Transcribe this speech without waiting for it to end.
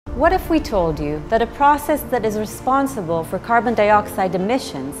What if we told you that a process that is responsible for carbon dioxide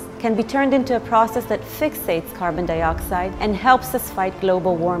emissions can be turned into a process that fixates carbon dioxide and helps us fight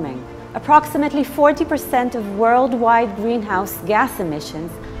global warming? Approximately 40% of worldwide greenhouse gas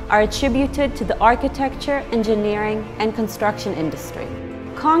emissions are attributed to the architecture, engineering, and construction industry.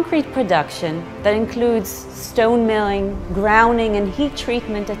 Concrete production that includes stone milling, grouting, and heat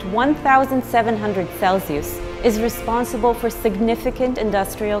treatment at 1,700 Celsius is responsible for significant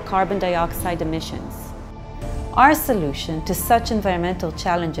industrial carbon dioxide emissions. Our solution to such environmental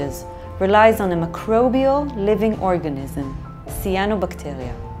challenges relies on a microbial living organism,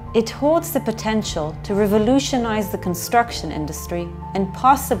 Cyanobacteria. It holds the potential to revolutionize the construction industry and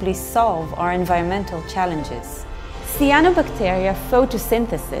possibly solve our environmental challenges. Cyanobacteria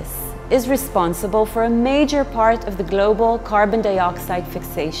photosynthesis is responsible for a major part of the global carbon dioxide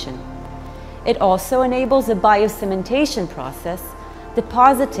fixation. It also enables a biocementation process,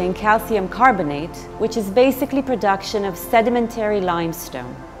 depositing calcium carbonate, which is basically production of sedimentary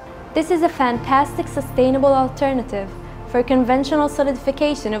limestone. This is a fantastic sustainable alternative for conventional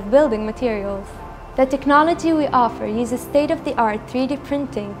solidification of building materials. The technology we offer uses state-of-the-art 3D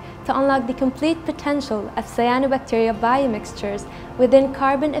printing to unlock the complete potential of cyanobacteria biomixtures within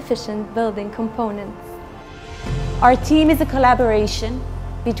carbon-efficient building components. Our team is a collaboration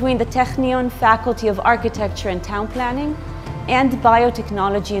between the Technion Faculty of Architecture and Town Planning and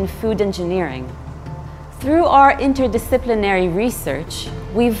Biotechnology and Food Engineering. Through our interdisciplinary research,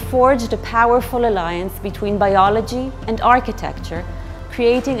 we've forged a powerful alliance between biology and architecture,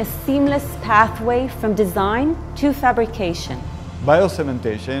 creating a seamless pathway from design to fabrication.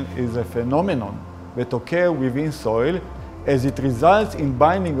 Biocementation is a phenomenon that occurs within soil as it results in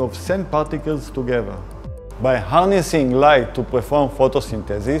binding of sand particles together. By harnessing light to perform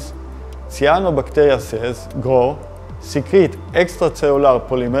photosynthesis, cyanobacteria cells grow, secrete extracellular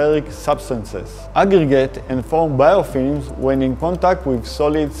polymeric substances, aggregate and form biofilms when in contact with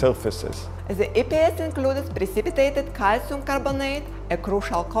solid surfaces. The EPS includes precipitated calcium carbonate, a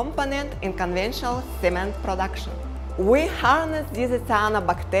crucial component in conventional cement production. We harness these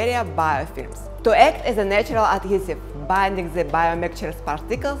cyanobacteria biofilms to act as a natural adhesive, binding the biomixtures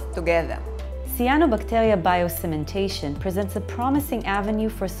particles together. Cyanobacteria biocementation presents a promising avenue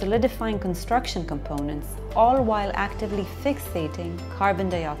for solidifying construction components, all while actively fixating carbon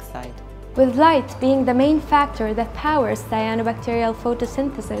dioxide. With light being the main factor that powers cyanobacterial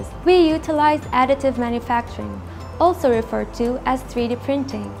photosynthesis, we utilize additive manufacturing, also referred to as 3D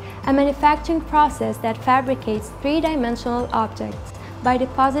printing, a manufacturing process that fabricates three-dimensional objects by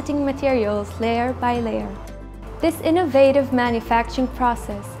depositing materials layer by layer. This innovative manufacturing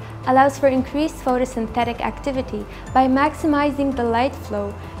process allows for increased photosynthetic activity by maximizing the light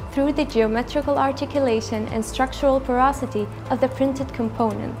flow through the geometrical articulation and structural porosity of the printed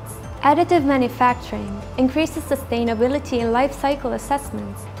components. Additive manufacturing increases sustainability in life cycle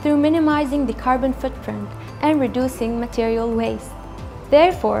assessments through minimizing the carbon footprint and reducing material waste.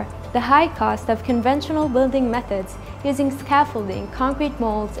 Therefore, the high cost of conventional building methods using scaffolding, concrete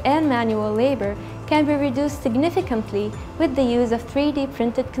molds, and manual labor can be reduced significantly with the use of 3D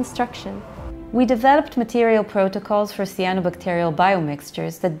printed construction. We developed material protocols for cyanobacterial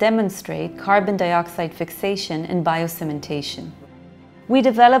biomixtures that demonstrate carbon dioxide fixation and biocementation. We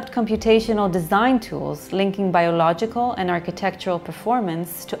developed computational design tools linking biological and architectural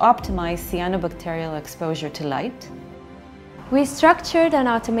performance to optimize cyanobacterial exposure to light. We structured an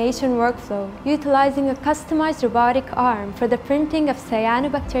automation workflow utilizing a customized robotic arm for the printing of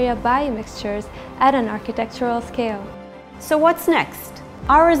cyanobacteria biomixtures at an architectural scale. So what's next?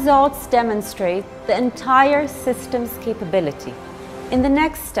 Our results demonstrate the entire system's capability. In the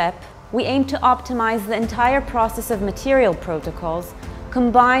next step, we aim to optimize the entire process of material protocols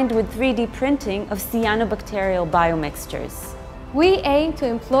combined with 3D printing of cyanobacterial biomixtures. We aim to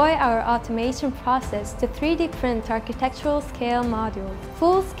employ our automation process to 3D print architectural scale modules.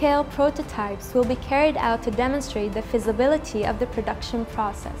 Full-scale prototypes will be carried out to demonstrate the feasibility of the production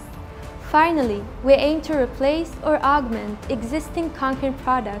process. Finally, we aim to replace or augment existing concrete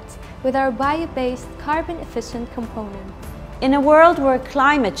products with our bio-based carbon-efficient components. In a world where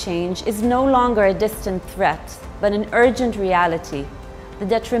climate change is no longer a distant threat, but an urgent reality, the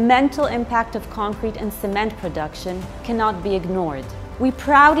detrimental impact of concrete and cement production cannot be ignored. We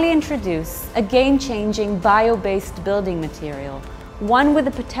proudly introduce a game-changing bio-based building material, one with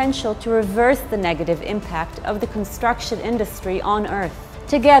the potential to reverse the negative impact of the construction industry on Earth.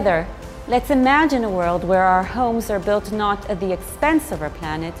 Together, let's imagine a world where our homes are built not at the expense of our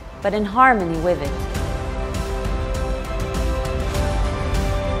planet, but in harmony with it.